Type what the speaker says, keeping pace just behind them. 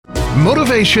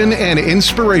Motivation and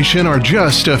inspiration are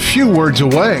just a few words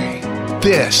away.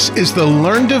 This is the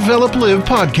Learn, Develop, Live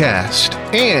podcast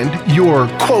and your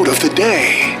quote of the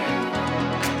day.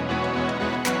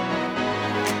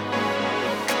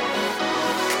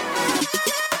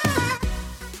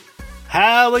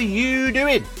 How are you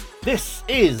doing? This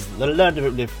is the Learn,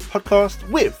 Develop, Live podcast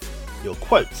with your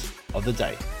quote of the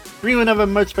day. Bring you another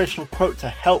motivational quote to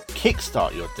help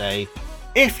kickstart your day.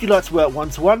 If you'd like to work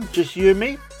one-to-one, just you and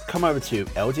me, come over to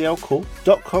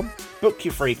ldlcall.com, book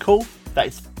your free call. That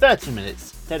is 30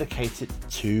 minutes dedicated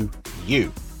to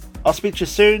you. I'll speak to you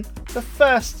soon, but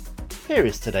first, here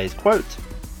is today's quote.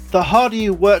 The harder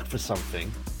you work for something,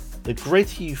 the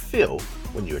greater you feel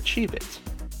when you achieve it.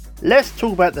 Let's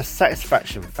talk about the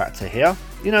satisfaction factor here.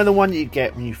 You know, the one you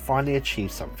get when you finally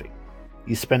achieve something.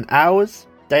 You spend hours,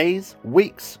 days,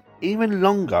 weeks, even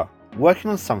longer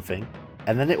working on something,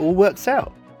 and then it all works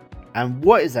out. And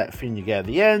what is that feeling you get at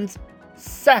the end?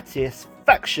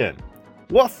 Satisfaction.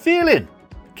 What feeling?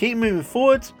 Keep moving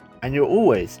forward, and you'll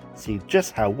always see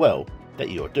just how well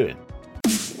that you're doing.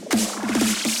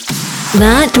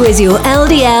 That was your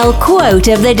LDL quote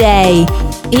of the day.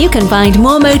 You can find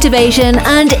more motivation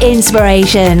and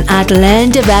inspiration at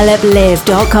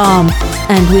learndeveloplive.com.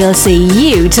 And we'll see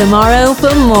you tomorrow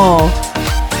for more.